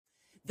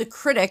the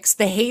critics,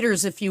 the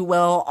haters, if you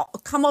will,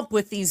 come up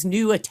with these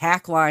new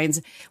attack lines.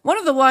 One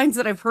of the lines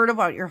that I've heard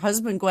about your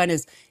husband, Gwen,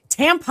 is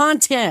tampon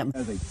Tim.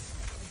 As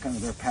a kind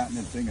of their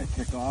patented thing, a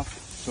kickoff,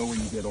 so when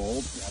you get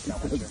old,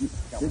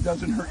 it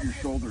doesn't hurt your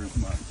shoulder as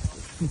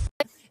much.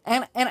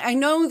 And I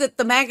know that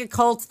the MAGA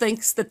cult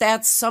thinks that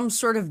that's some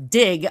sort of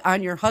dig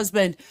on your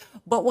husband.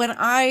 But when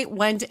I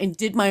went and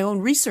did my own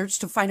research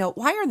to find out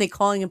why are they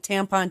calling him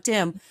Tampon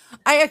Tim,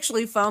 I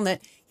actually found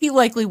that he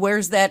likely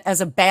wears that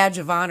as a badge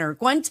of honor.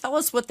 Gwen, tell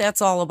us what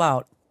that's all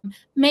about.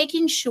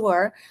 Making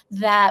sure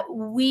that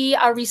we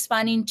are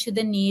responding to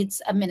the needs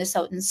of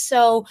Minnesotans.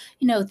 So,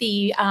 you know,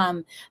 the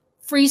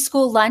free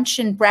school lunch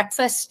and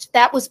breakfast,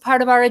 that was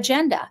part of our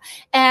agenda.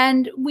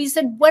 And we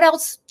said, what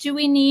else do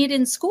we need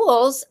in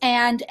schools?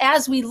 And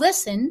as we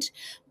listened,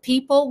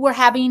 people were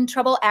having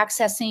trouble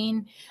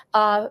accessing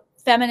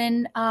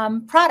feminine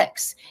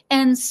products.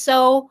 And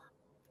so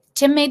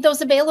Tim made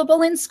those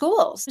available in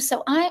schools.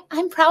 So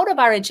I'm proud of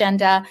our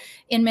agenda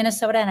in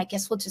Minnesota, and I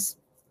guess we'll just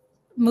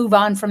move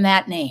on from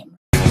that name.